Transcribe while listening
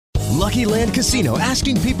Lucky Land Casino,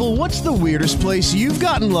 asking people, what's the weirdest place you've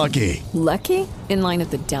gotten lucky? Lucky? In line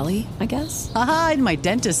at the deli, I guess? Aha, in my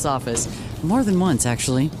dentist's office. More than once,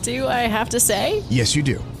 actually. Do I have to say? Yes, you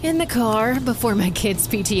do. In the car before my kids'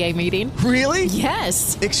 PTA meeting. Really?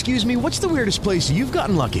 Yes. Excuse me, what's the weirdest place you've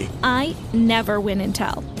gotten lucky? I never win and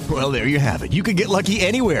tell. Well, there you have it. You can get lucky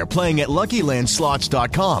anywhere, playing at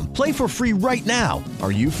LuckyLandSlots.com. Play for free right now.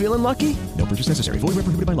 Are you feeling lucky? No purchase necessary. Void where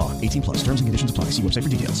prohibited by law. 18 plus. Terms and conditions apply. See website for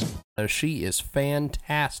details. She is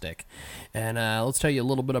fantastic. And let's tell you a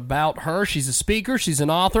little bit about her. She's a speaker. She's an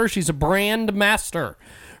author. She's a brand master.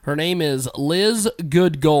 Her name is Liz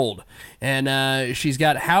Goodgold, and she's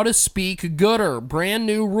got How to Speak Gooder, brand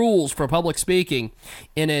new rules for public speaking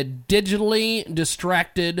in a digitally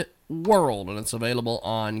distracted world, and it's available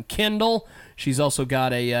on Kindle. She's also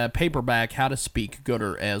got a paperback, How to Speak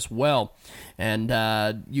Gooder, as well. And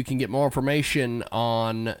you can get more information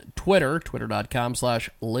on Twitter,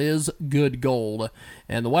 twitter.com/LizGoodgold,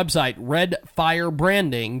 and the website,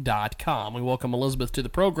 redfirebranding.com. We welcome Elizabeth to the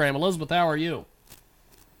program. Elizabeth, how are you?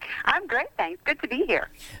 I'm great, thanks. Good to be here.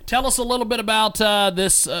 Tell us a little bit about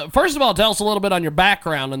this. First of all, tell us a little bit on your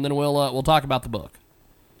background, and then we'll talk about the book.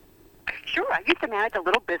 Sure. I used to manage a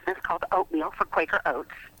little business called Oatmeal for Quaker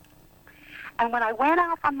Oats. And when I went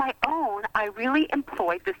off on my own, I really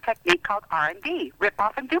employed this technique called R&D, rip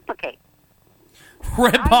off and duplicate.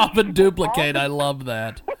 Rip off and duplicate. I love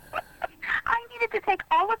that. I needed to take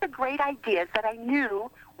all of the great ideas that I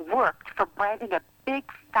knew worked for branding a big,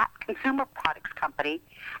 fat consumer products company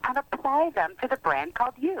and apply them to the brand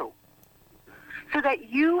called you. So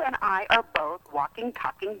that you and I are both walking,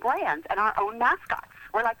 talking brands and our own mascots.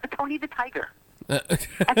 We're like the Tony the Tiger. And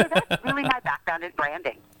so that's really my background in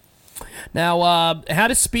branding. Now, How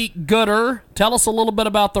to Speak Gooder. Tell us a little bit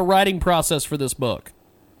about the writing process for this book.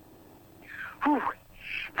 Whew.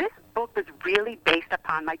 This book was really based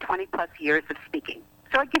upon my 20-plus years of speaking.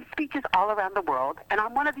 So I give speeches all around the world, and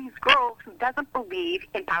I'm one of these girls who doesn't believe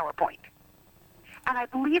in PowerPoint. And I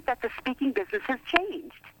believe that the speaking business has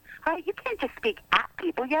changed. Right? You can't just speak at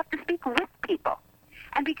people. You have to speak with people.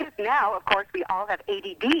 And because now, of course, we all have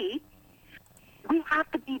ADD, we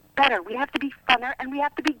have to be better, we have to be funner, and we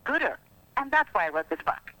have to be gooder. And that's why I wrote this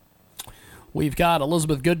book. We've got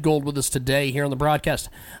Elizabeth Goodgold with us today here on the broadcast.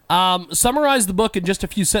 Summarize the book in just a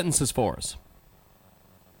few sentences for us.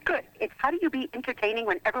 Good. It's how do you be entertaining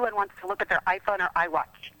when everyone wants to look at their iPhone or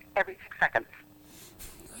iWatch every 6 seconds.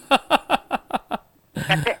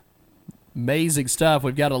 That's it. Amazing stuff.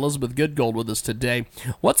 We've got Elizabeth Goodgold with us today.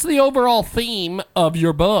 What's the overall theme of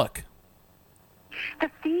your book? The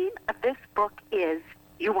theme of this book is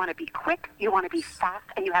you want to be quick, you want to be fast,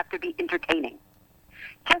 and you have to be entertaining.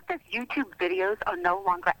 Just as YouTube videos are no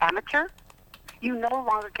longer amateur, you no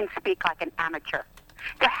longer can speak like an amateur.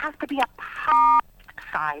 There has to be a polished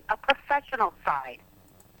side, a professional side.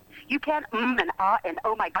 You can't and ah and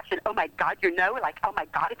oh my gosh and oh my God, you know, like oh my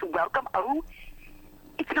God, it's welcome. Oh,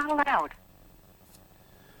 it's not allowed.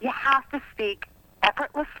 You have to speak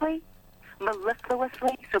effortlessly,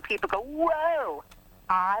 mellifluously, so people go, whoa,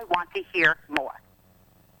 I want to hear more.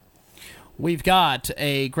 We've got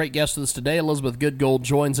a great guest with us today. Elizabeth Goodgold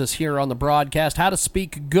joins us here on the broadcast. How to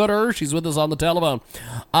Speak Gooder. She's with us on the telephone.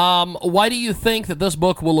 Why do you think that this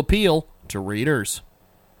book will appeal to readers?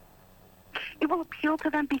 It will appeal to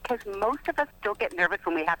them because most of us still get nervous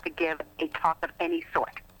when we have to give a talk of any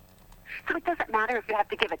sort. So it doesn't matter if you have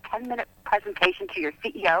to give a 10-minute presentation to your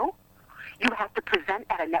CEO, you have to present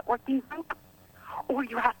at a networking group, or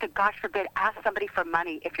you have to, gosh forbid, ask somebody for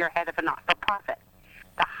money if you're head of a not-for-profit.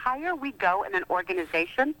 The higher we go in an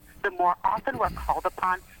organization, the more often we're called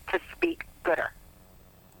upon to speak gooder.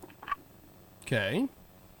 Okay.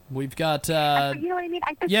 We've got... you know what I mean?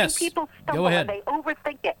 I just think people stumble Go ahead. and they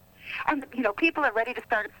overthink it. And, you know, people are ready to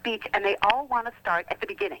start a speech, and they all want to start at the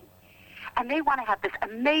beginning. And they want to have this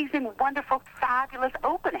amazing, wonderful, fabulous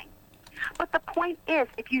opening. But the point is,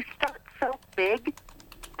 if you start so big,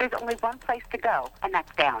 there's only one place to go, and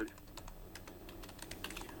that's down.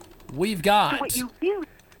 We've got... So what you use...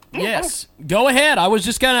 Yes. Go ahead. I was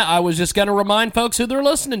just gonna remind folks who they're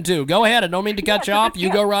listening to. Go ahead. I don't mean to cut you off. You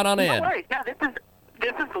go right on ahead. No worries. No, this is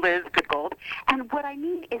Liz Goodgold. And what I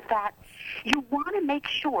mean is that you want to make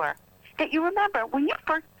sure that you remember when you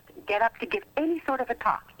first get up to give any sort of a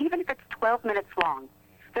talk, even if it's 12 minutes long,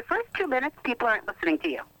 the first 2 minutes, people aren't listening to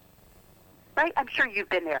you. Right? I'm sure you've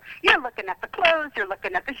been there. You're looking at the clothes, you're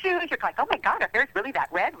looking at the shoes, you're like, oh my God, her hair's really that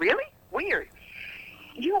red? Really? Weird.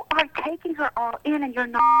 You are taking her all in and you're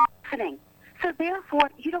not listening. So therefore,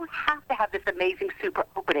 you don't have to have this amazing super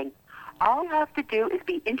opening. All you have to do is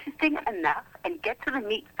be interesting enough and get to the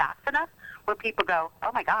meat fast enough where people go,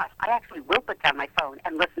 oh my gosh, I actually will put down my phone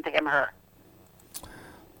and listen to him or her.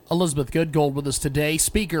 Elizabeth Goodgold with us today,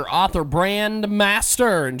 speaker, author, brand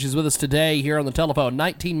master, and she's with us today here on the telephone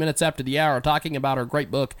 19 minutes after the hour talking about her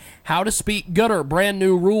great book, How to Speak Gooder, Brand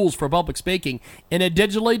New Rules for Public Speaking in a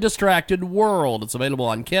Digitally Distracted World. It's available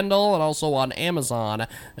on Kindle and also on Amazon.com.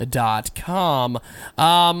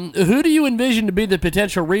 Who do you envision to be the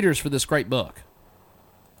potential readers for this great book?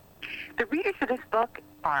 The readers for this book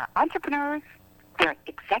are entrepreneurs, they're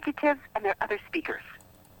executives, and they're other speakers.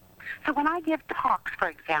 So when I give talks, for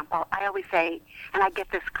example, I always say, and I get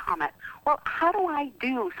this comment, well, how do I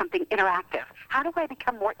do something interactive? How do I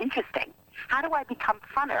become more interesting? How do I become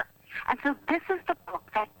funner? And so this is the book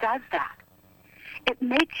that does that. It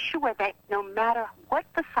makes sure that no matter what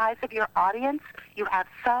the size of your audience, you have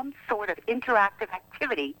some sort of interactive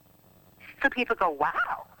activity. So people go,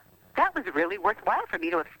 wow, that was really worthwhile for me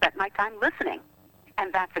to have spent my time listening.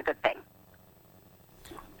 And that's a good thing.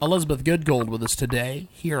 Elizabeth Goodgold with us today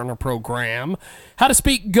here on our program. How to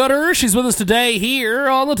Speak Gooder. She's with us today here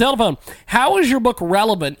on the telephone. How is your book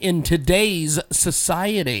relevant in today's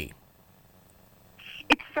society?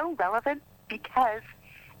 It's so relevant because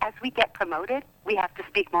as we get promoted, we have to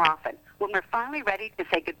speak more often. When we're finally ready to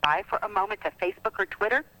say goodbye for a moment to Facebook or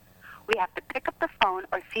Twitter, we have to pick up the phone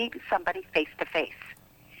or see somebody face to face.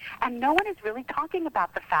 And no one is really talking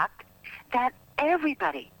about the fact that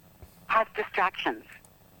everybody has distractions.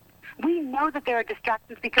 We know that there are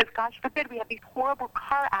distractions because, gosh forbid, we have these horrible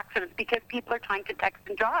car accidents because people are trying to text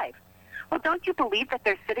and drive. Well, don't you believe that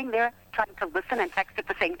they're sitting there trying to listen and text at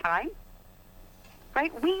the same time?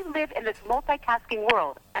 Right? We live in this multitasking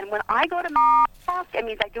world, and when I go to task, it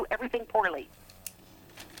means I do everything poorly.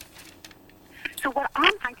 So what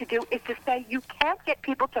I'm trying to do is to say you can't get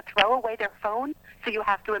people to throw away their phone, so you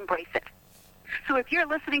have to embrace it. So if you're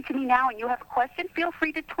listening to me now and you have a question, feel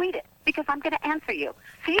free to tweet it, because I'm going to answer you.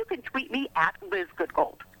 So you can tweet me at Liz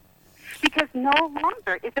Goodgold. Because no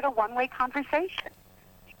longer is it a one-way conversation.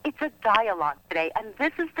 It's a dialogue today, and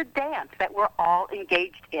this is the dance that we're all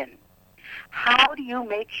engaged in. How do you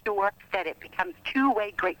make sure that it becomes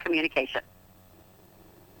two-way great communication?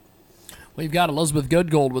 We've got Elizabeth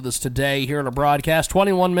Goodgold with us today here in our broadcast.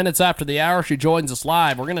 21 minutes after the hour, she joins us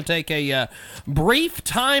live. We're going to take a brief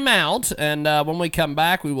time out, and when we come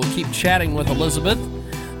back, we will keep chatting with Elizabeth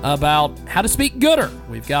about how to speak gooder.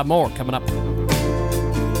 We've got more coming up.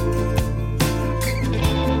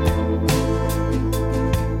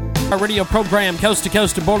 Our radio program, coast to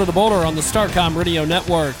coast and border to border on the Starcom Radio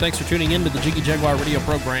Network. Thanks for tuning in to the Jiggy Jaguar radio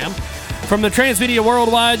program. From the Transmedia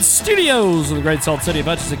Worldwide studios in the great Salt City of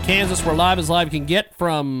Hutchinson, Kansas, where live as live can get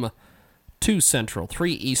from 2 Central,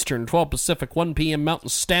 3 Eastern, 12 Pacific, 1 p.m. Mountain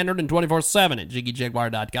Standard, and 24/7 at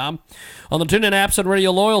JiggyJaguar.com. On the TuneIn apps and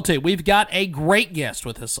Radio Loyalty, we've got a great guest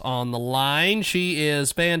with us on the line. She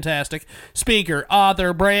is fantastic. Speaker,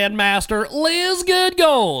 author, brand master, Liz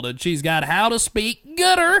Goodgold. And she's got How to Speak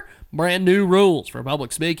Gooder, Brand New Rules for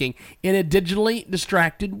Public Speaking in a Digitally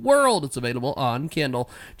Distracted World. It's available on Kindle.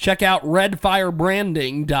 Check out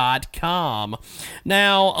redfirebranding.com.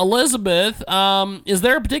 Now, Elizabeth, is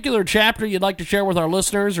there a particular chapter you'd like to share with our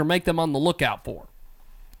listeners or make them on the lookout for?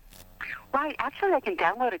 Right. Actually, I can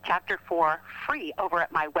download a chapter 4 free over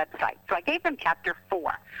at my website. So I gave them chapter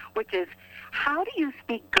 4, which is how do you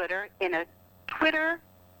speak gooder in a Twitter,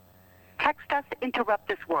 text us, interrupt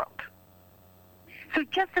this world. So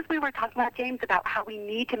just as we were talking about, James, about how we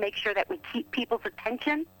need to make sure that we keep people's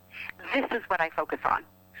attention, this is what I focus on.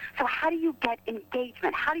 So how do you get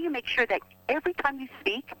engagement? How do you make sure that every time you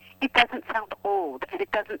speak, it doesn't sound old and it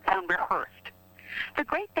doesn't sound rehearsed? The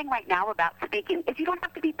great thing right now about speaking is you don't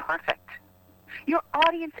have to be perfect. Your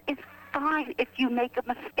audience is fine if you make a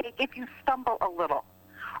mistake, if you stumble a little.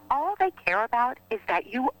 All they care about is that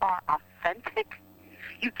you are authentic,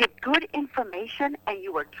 you give good information, and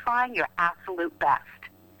you are trying your absolute best.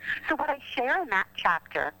 So what I share in that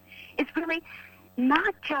chapter is really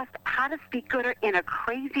not just how to speak gooder in a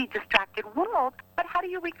crazy, distracted world, but how do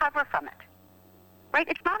you recover from it? Right?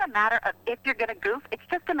 It's not a matter of if you're going to goof. It's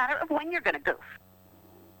just a matter of when you're going to goof.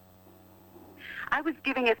 I was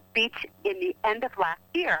giving a speech in the end of last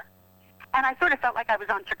year, and I sort of felt like I was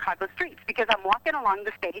on Chicago streets because I'm walking along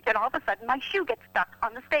the stage, and all of a sudden my shoe gets stuck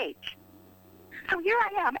on the stage. So here I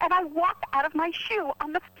am, and I walked out of my shoe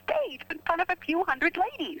on the stage in front of a few hundred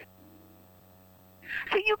ladies.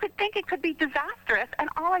 So you could think it could be disastrous, and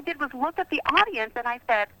all I did was look at the audience, and I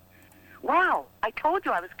said, wow, I told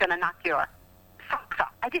you I was going to knock your socks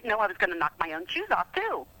off. I didn't know I was going to knock my own shoes off,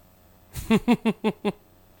 too.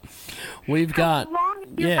 We've got, as long as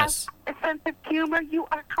you yes. have a sense of humor, you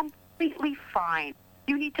are completely fine.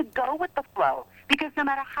 You need to go with the flow. Because no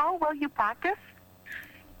matter how well you practice,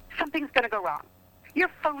 something's going to go wrong. Your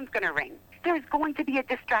phone's going to ring. There's going to be a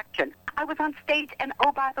distraction. I was on stage, and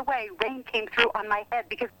oh, by the way, rain came through on my head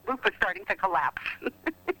because the roof was starting to collapse.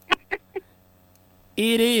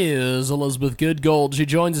 It is Elizabeth Goodgold. She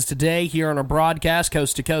joins us today here on our broadcast,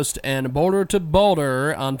 coast to coast and border to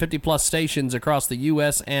border, on 50-plus stations across the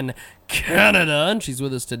U.S. and Canada. And she's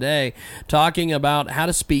with us today talking about how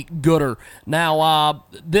to speak gooder. Now,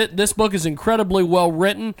 this book is incredibly well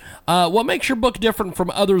written. What makes your book different from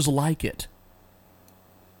others like it?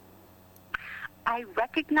 I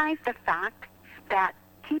recognize the fact that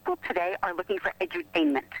people today are looking for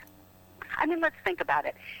edutainment. I mean, let's think about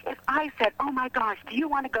it. If I said, oh my gosh, do you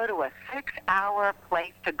want to go to a 6-hour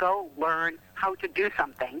place to go learn how to do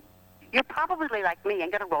something, you're probably like me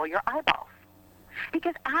and going to roll your eyeballs.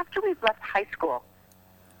 Because after we've left high school,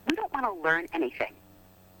 we don't want to learn anything,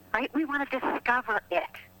 right? We want to discover it.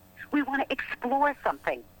 We want to explore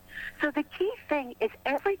something. So the key thing is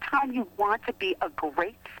every time you want to be a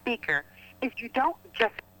great speaker is you don't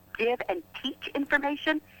just give and teach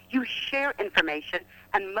information, you share information,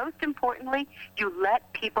 and most importantly, you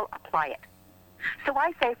let people apply it. So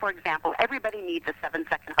I say, for example, everybody needs a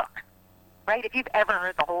 7-second hook, right? If you've ever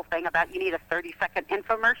heard the whole thing about you need a 30-second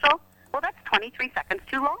infomercial, well, that's 23 seconds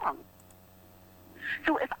too long.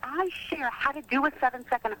 So if I share how to do a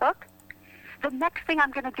 7-second hook, the next thing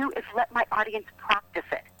I'm going to do is let my audience practice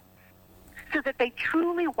it so that they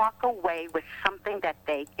truly walk away with something that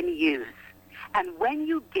they can use. And when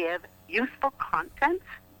you give useful content,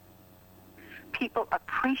 people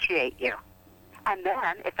appreciate you. And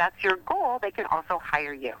then, if that's your goal, they can also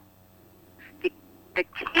hire you. The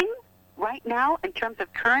king right now, in terms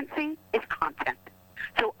of currency, is content.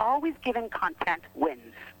 So always giving content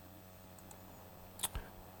wins.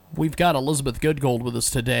 We've got Elizabeth Goodgold with us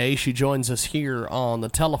today. She joins us here on the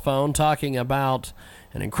telephone talking about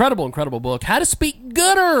an incredible, incredible book, How to Speak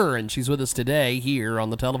Gooder, and she's with us today here on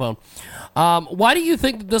the telephone. Why do you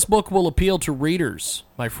think that this book will appeal to readers,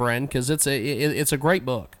 my friend? Because it's a great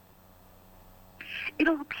book.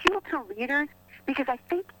 It'll appeal to readers because I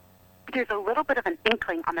think there's a little bit of an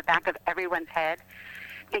inkling on the back of everyone's head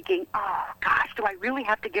thinking, oh, gosh, do I really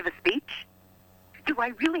have to give a speech? Do I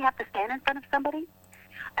really have to stand in front of somebody?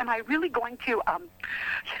 Am I really going to,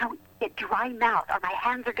 get dry mouth, or my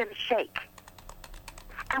hands are going to shake?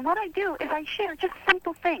 And what I do is I share just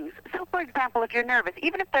simple things. So, for example, if you're nervous,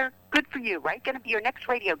 even if they're good for you, right, going to be your next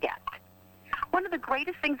radio guest, one of the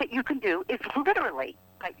greatest things that you can do is literally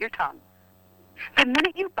bite your tongue. The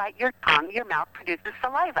minute you bite your tongue, your mouth produces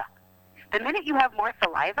saliva. The minute you have more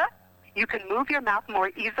saliva, you can move your mouth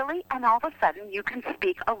more easily, and all of a sudden you can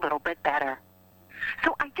speak a little bit better.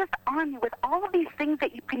 So I just arm you with all of these things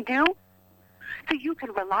that you can do so you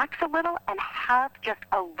can relax a little and have just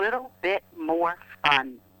a little bit more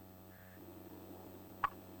fun.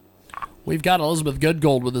 We've got Elizabeth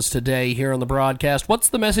Goodgold with us today here on the broadcast. What's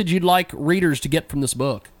the message you'd like readers to get from this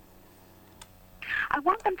book? I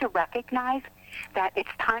want them to recognize that it's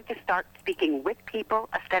time to start speaking with people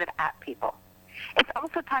instead of at people. It's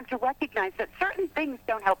also time to recognize that certain things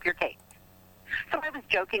don't help your case. So I was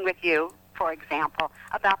joking with you, for example,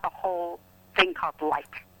 about the whole thing called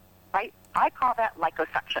like, right? I call that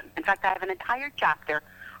liposuction. In fact, I have an entire chapter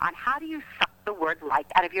on how do you suck the word like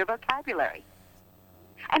out of your vocabulary.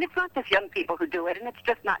 And it's not just young people who do it, and it's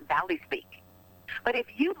just not Valley speak. But if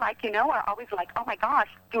you are always like, oh my gosh,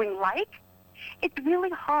 doing like, it's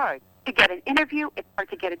really hard to get an interview, it's hard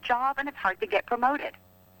to get a job, and it's hard to get promoted.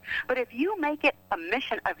 But if you make it a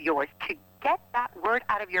mission of yours to get that word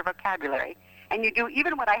out of your vocabulary, and you do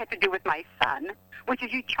even what I had to do with my son, which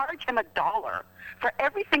is you charge him $1 for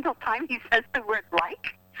every single time he says the word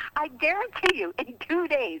like, I guarantee you in 2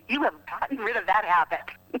 days you have gotten rid of that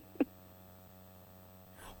habit.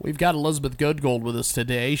 We've got Elizabeth Goodgold with us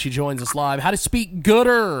today. She joins us live. How to Speak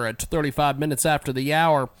Gooder at 35 minutes after the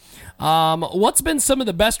hour. What's been some of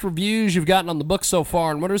the best reviews you've gotten on the book so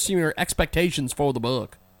far, and what are some of your expectations for the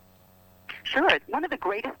book? Sure. One of the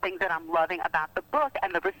greatest things that I'm loving about the book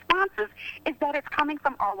and the responses is that it's coming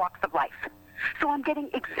from all walks of life. So I'm getting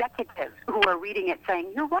executives who are reading it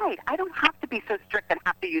saying, you're right, I don't have to be so strict and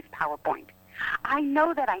have to use PowerPoint. I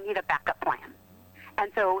know that I need a backup plan.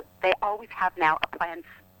 And so they always have now a plan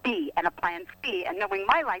B and a plan C, and knowing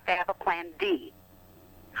my life, they have a plan D.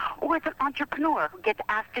 Or it's an entrepreneur who gets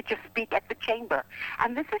asked to just speak at the chamber.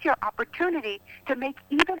 And this is your opportunity to make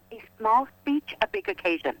even a small speech a big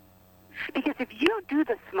occasion. Because if you do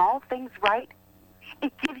the small things right,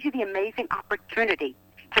 it gives you the amazing opportunity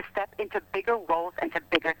to step into bigger roles and to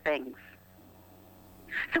bigger things.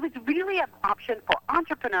 So it's really an option for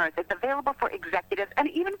entrepreneurs. It's available for executives and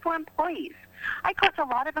even for employees. I coach a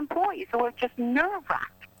lot of employees who are just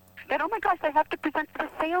nerve-wracked that, oh my gosh, they have to present to the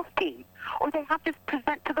sales team or they have to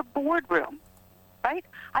present to the boardroom, right?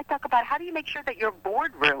 I talk about how do you make sure that your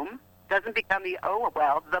boardroom doesn't become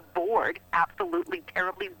the board, absolutely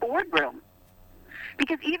terribly boardroom.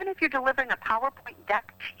 Because even if you're delivering a PowerPoint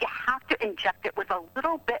deck, you have to inject it with a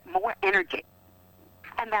little bit more energy.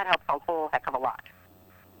 And that helps a whole heck of a lot.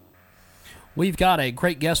 We've got a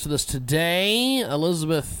great guest with us today.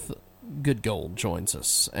 Elizabeth Goodgold joins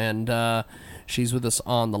us, and she's with us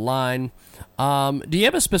on the line. Do you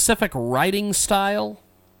have a specific writing style?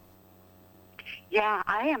 Yeah,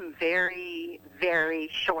 I am very, very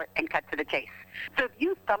short and cut to the chase. So if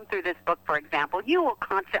you thumb through this book, for example, you will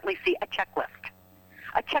constantly see a checklist.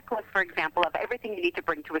 A checklist, for example, of everything you need to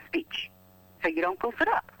bring to a speech. So you don't goof it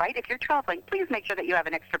up, right? If you're traveling, please make sure that you have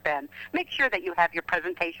an extra pen. Make sure that you have your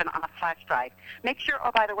presentation on a flash drive. Make sure,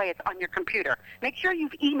 oh, by the way, it's on your computer. Make sure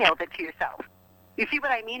you've emailed it to yourself. You see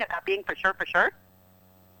what I mean about being for sure, for sure?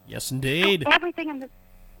 Yes, indeed. So everything in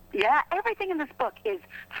this book is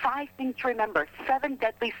 5 things to remember, 7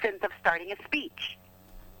 deadly sins of starting a speech.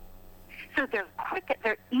 So they're quick,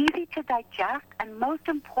 they're easy to digest, and most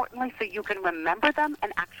importantly, so you can remember them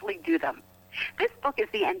and actually do them. This book is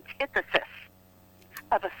the antithesis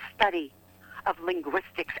of a study of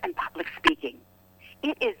linguistics and public speaking.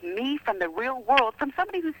 It is me from the real world, from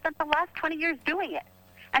somebody who spent the last 20 years doing it.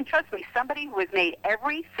 And trust me, somebody who has made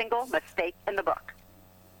every single mistake in the book.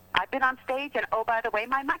 I've been on stage, and oh, by the way,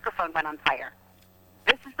 my microphone went on fire.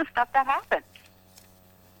 This is the stuff that happens.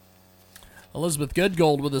 Elizabeth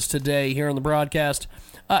Goodgold with us today here on the broadcast.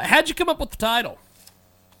 How'd you come up with the title?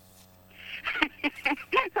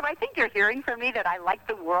 So I think you're hearing from me that I like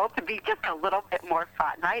the world to be just a little bit more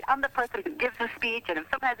fun, right? I'm the person who gives a speech, and if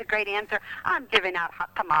someone has a great answer, I'm giving out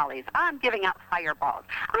hot tamales. I'm giving out fireballs.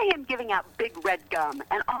 I am giving out big red gum,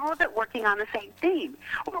 and all of it working on the same theme.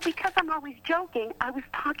 Well, because I'm always joking, I was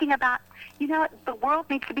talking about, the world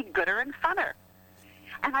needs to be gooder and funner.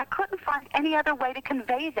 And I couldn't find any other way to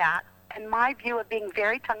convey that in my view of being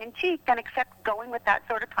very tongue-in-cheek than except going with that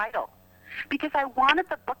sort of title. Because I wanted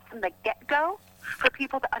the book from the get-go for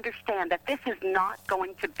people to understand that this is not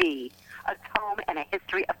going to be a tome and a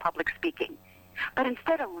history of public speaking, but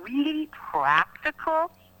instead a really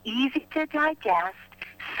practical, easy-to-digest,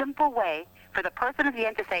 simple way for the person at the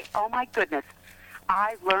end to say, oh my goodness,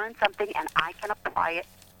 I learned something and I can apply it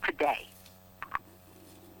today.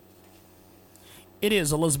 It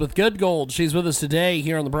is Elizabeth Goodgold. She's with us today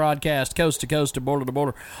here on the broadcast, coast to coast and border to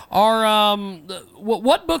border.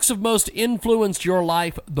 What books have most influenced your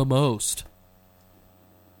life the most?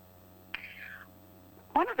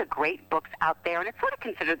 One of the great books out there, and it's sort of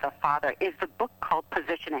considered the father, is the book called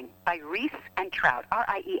Positioning by Ries and Trout,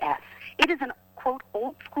 R-I-E-S. It is an, quote,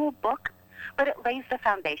 old-school book, but it lays the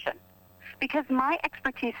foundation. Because my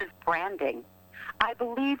expertise is branding, I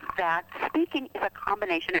believe that speaking is a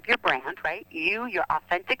combination of your brand, right? You, your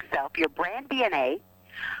authentic self, your brand DNA,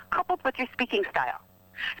 coupled with your speaking style.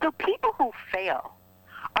 So people who fail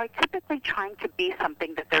are typically trying to be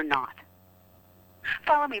something that they're not.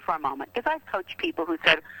 Follow me for a moment, because I've coached people who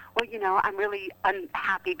said, well, I'm really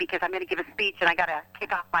unhappy because I'm going to give a speech and I got to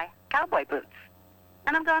kick off my cowboy boots.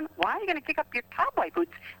 And I'm going, why are you going to kick up your cowboy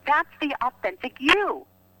boots? That's the authentic you.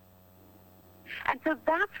 And so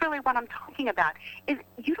that's really what I'm talking about, is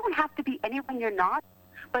you don't have to be anyone you're not,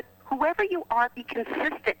 but whoever you are, be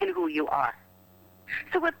consistent in who you are.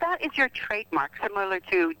 So if that is your trademark, similar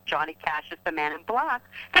to Johnny Cash's The Man in Black,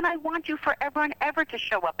 then I want you forever and ever to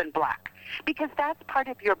show up in black, because that's part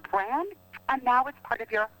of your brand, and now it's part of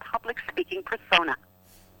your public speaking persona.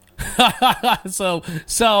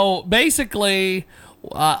 So basically,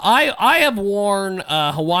 I have worn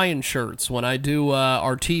Hawaiian shirts when I do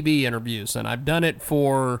our TV interviews, and I've done it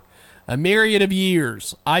for a myriad of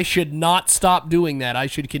years. I should not stop doing that. I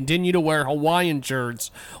should continue to wear Hawaiian shirts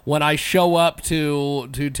when I show up to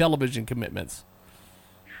television commitments.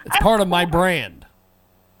 It's part of my brand.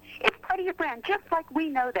 It's part of your brand, just like we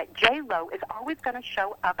know that J-Lo is always going to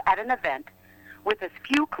show up at an event with as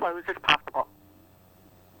few clothes as possible.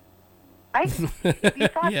 Right? If you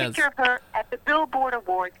saw a Yes. picture of her at the Billboard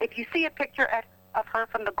Awards, if you see a picture of her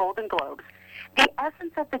from the Golden Globes, the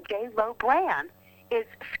essence of the J-Lo brand is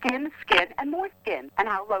skin, and more skin. And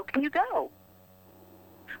how low can you go?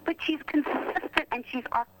 But she's consistent and she's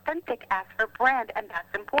authentic as her brand, and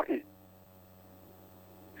that's important.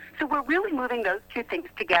 So we're really moving those two things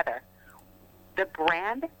together, the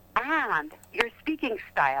brand and your speaking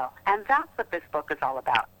style. And that's what this book is all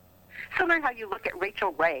about. Similar to how you look at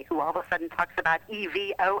Rachel Ray, who all of a sudden talks about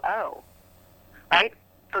EVOO, right?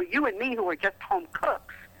 So you and me who are just home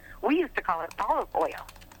cooks, we used to call it olive oil.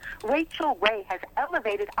 Rachel Ray has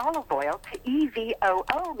elevated olive oil to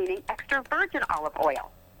EVOO, meaning extra virgin olive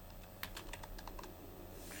oil.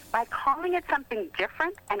 By calling it something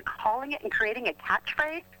different and calling it and creating a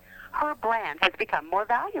catchphrase, her brand has become more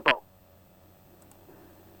valuable.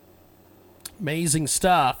 Amazing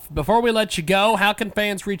stuff. Before we let you go, how can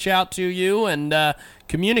fans reach out to you and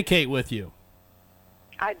communicate with you?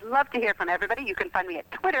 I'd love to hear from everybody. You can find me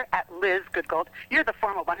at Twitter at Liz Goodgold. You're the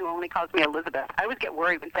formal one who only calls me Elizabeth. I always get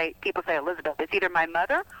worried when people say Elizabeth. It's either my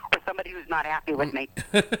mother or somebody who's not happy with me.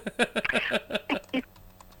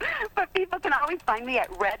 But people can always find me at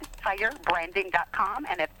redfirebranding.com.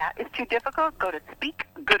 And if that is too difficult, go to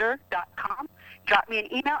speakgooder.com. Drop me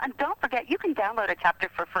an email. And don't forget, you can download a chapter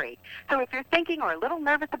for free. So if you're thinking or a little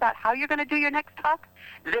nervous about how you're going to do your next talk,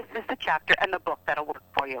 this is the chapter and the book that'll work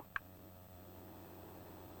for you.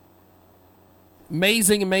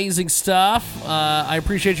 Amazing, amazing stuff. I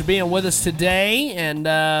appreciate you being with us today. And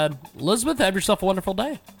Elizabeth, have yourself a wonderful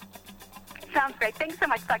day. Sounds great. Thanks so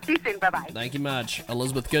much. Talk to you soon. Bye-bye. Thank you much.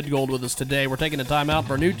 Elizabeth Goodgold with us today. We're taking a time out.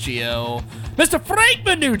 Vernuccio. Mr. Frank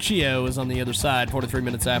Vernuccio is on the other side, 43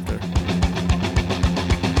 minutes after.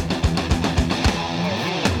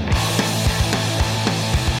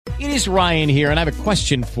 It is Ryan here, and I have a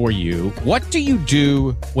question for you. What do you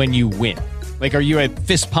do when you win? Like, are you a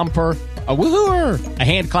fist pumper, a woohooer, a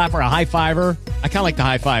hand clapper, a high fiver? I kind of like the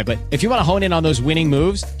high five, but if you want to hone in on those winning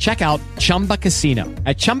moves, check out Chumba Casino.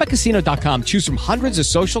 At ChumbaCasino.com, choose from hundreds of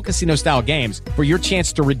social casino-style games for your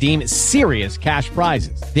chance to redeem serious cash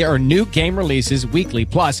prizes. There are new game releases weekly,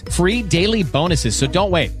 plus free daily bonuses. So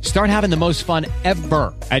don't wait. Start having the most fun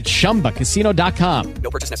ever at ChumbaCasino.com.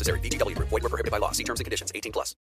 No purchase necessary. VGW Group. Void where prohibited by law. See terms and conditions. 18+.